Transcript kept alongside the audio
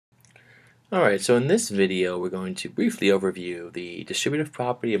Alright, so in this video we're going to briefly overview the distributive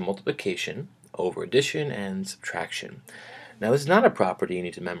property of multiplication over addition and subtraction. Now this is not a property you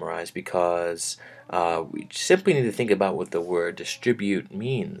need to memorize because we simply need to think about what the word distribute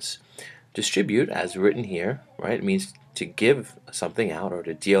means. Distribute, as written here, right, means to give something out or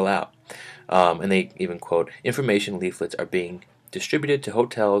to deal out. And they even quote, information leaflets are being distributed to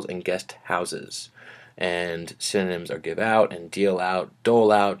hotels and guest houses. And synonyms are give out and deal out,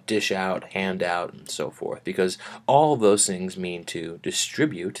 dole out, dish out, hand out, and so forth. Because all of those things mean to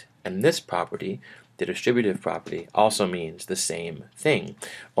distribute, and this property, the distributive property, also means the same thing,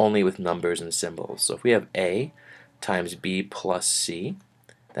 only with numbers and symbols. So if we have A times B plus C,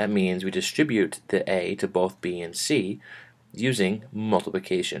 that means we distribute the A to both B and C using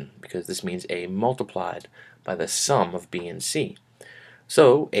multiplication, because this means A multiplied by the sum of B and C.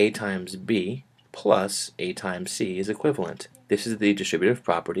 So A times B plus A times C is equivalent. This is the distributive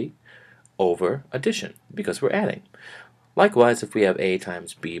property over addition, because we're adding. Likewise, if we have A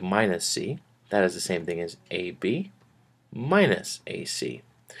times B minus C, that is the same thing as AB minus AC.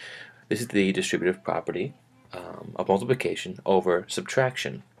 This is the distributive property of multiplication over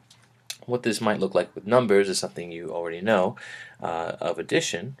subtraction. What this might look like with numbers is something you already know. Of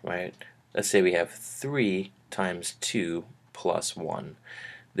addition, right? Let's say we have 3 times 2 plus 1.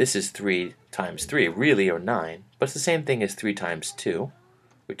 This is 3 times 3, really, or 9, but it's the same thing as 3 times 2,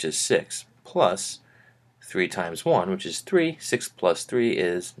 which is 6, plus 3 times 1, which is 3. 6 plus 3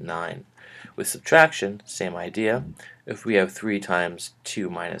 is 9. With subtraction, same idea. If we have 3 times 2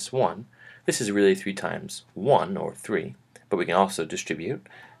 minus 1, this is really 3 times 1, or 3, but we can also distribute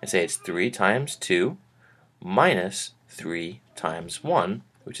and say it's 3 times 2 minus 3 times 1,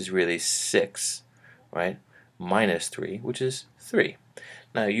 which is really 6, right? Minus 3, which is 3.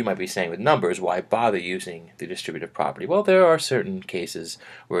 Now you might be saying with numbers, why bother using the distributive property? Well, there are certain cases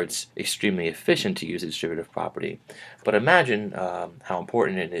where it's extremely efficient to use the distributive property. But imagine how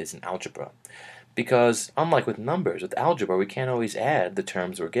important it is in algebra. Because unlike with numbers, with algebra we can't always add the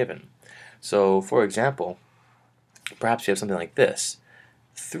terms we're given. So for example, perhaps you have something like this.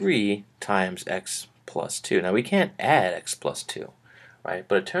 3 times x plus 2. Now we can't add x plus 2. Right?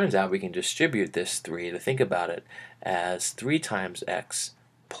 But it turns out we can distribute this 3 to think about it as 3 times x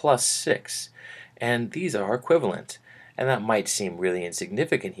plus 6. And these are equivalent. And that might seem really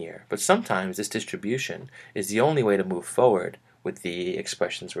insignificant here, but sometimes this distribution is the only way to move forward with the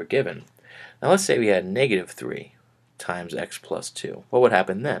expressions we're given. Now let's say we had negative 3 times x plus 2. What would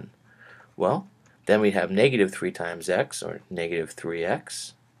happen then? Well, then we'd have negative 3 times x, or negative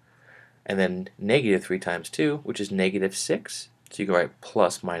 3x, and then negative 3 times 2, which is negative 6. So you can write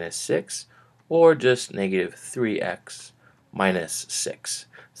plus minus 6, or just negative 3x minus 6.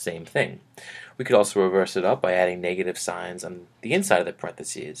 Same thing. We could also reverse it up by adding negative signs on the inside of the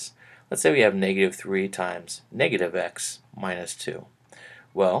parentheses. Let's say we have negative 3 times negative x minus 2.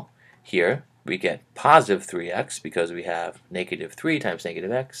 Well, here we get positive 3x because we have negative 3 times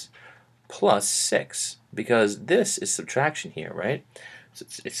negative x plus 6, because this is subtraction here, right? So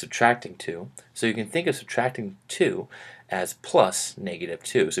it's subtracting 2. So you can think of subtracting 2 as plus negative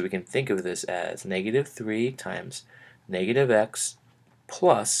 2. So we can think of this as negative 3 times negative x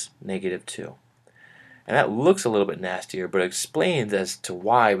plus negative 2. And that looks a little bit nastier, but it explains as to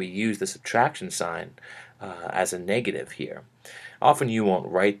why we use the subtraction sign as a negative here. Often you won't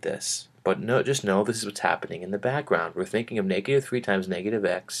write this, but just know this is what's happening in the background. We're thinking of negative 3 times negative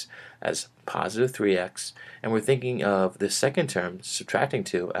x as positive 3x, and we're thinking of the second term, subtracting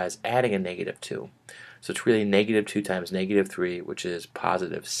 2, as adding a negative 2. So it's really negative 2 times negative 3, which is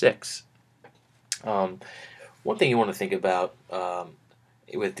positive 6. One thing you want to think about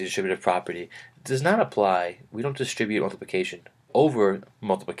with the distributive property does not apply. We don't distribute multiplication over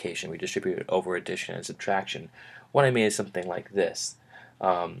multiplication. We distribute it over addition and subtraction. What I mean is something like this.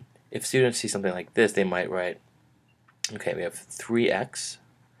 If students see something like this, they might write, okay, we have 3x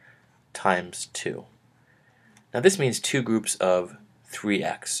times 2. Now this means two groups of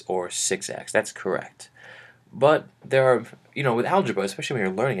 3x or 6x. That's correct. But there are, with algebra, especially when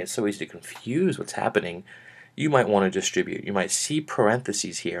you're learning it, it's so easy to confuse what's happening. You might want to distribute. You might see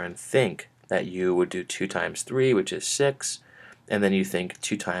parentheses here and think that you would do 2 times 3, which is 6, and then you think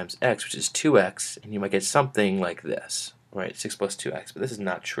 2 times x, which is 2x, and you might get something like this, right? 6 plus 2x, but this is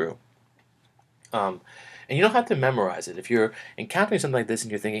not true. And you don't have to memorize it. If you're encountering something like this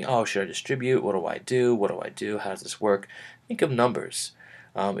and you're thinking, oh, should I distribute? What do I do? What do I do? How does this work? Think of numbers.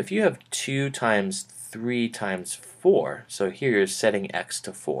 If you have 2 times 3 times 4, so here you're setting x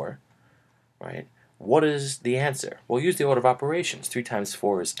to 4, right? What is the answer? Well, use the order of operations. 3 times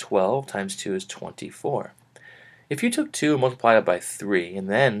 4 is 12, times 2 is 24. If you took 2 and multiplied it by 3 and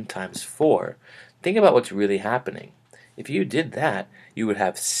then times 4, think about what's really happening. If you did that, you would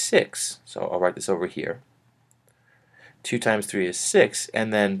have 6, so I'll write this over here. 2 times 3 is 6,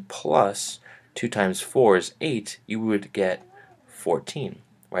 and then plus 2 times 4 is 8, you would get 14,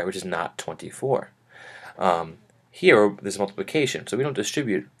 right, which is not 24. Here, there's multiplication, so we don't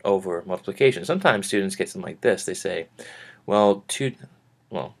distribute over multiplication. Sometimes students get something like this. They say, well,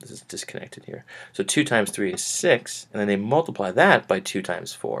 this is disconnected here. So 2 times 3 is 6, and then they multiply that by 2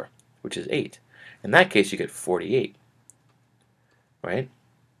 times 4, which is 8. In that case, you get 48, right?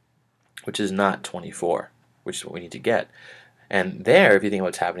 Which is not 24, which is what we need to get. And there, if you think about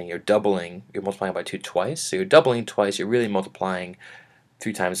what's happening, you're multiplying by 2 twice. So you're doubling twice, you're really multiplying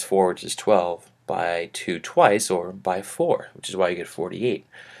 3 times 4, which is 12, by 2 twice, or by 4, which is why you get 48.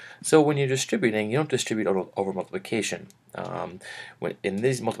 So when you're distributing, you don't distribute over multiplication. In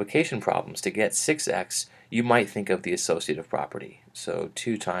these multiplication problems, to get 6x, you might think of the associative property. So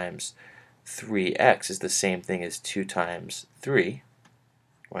 2 times 3x is the same thing as 2 times 3,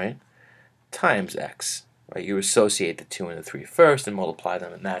 right, times x. Right? You associate the 2 and the 3 first and multiply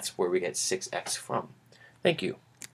them, and that's where we get 6x from. Thank you.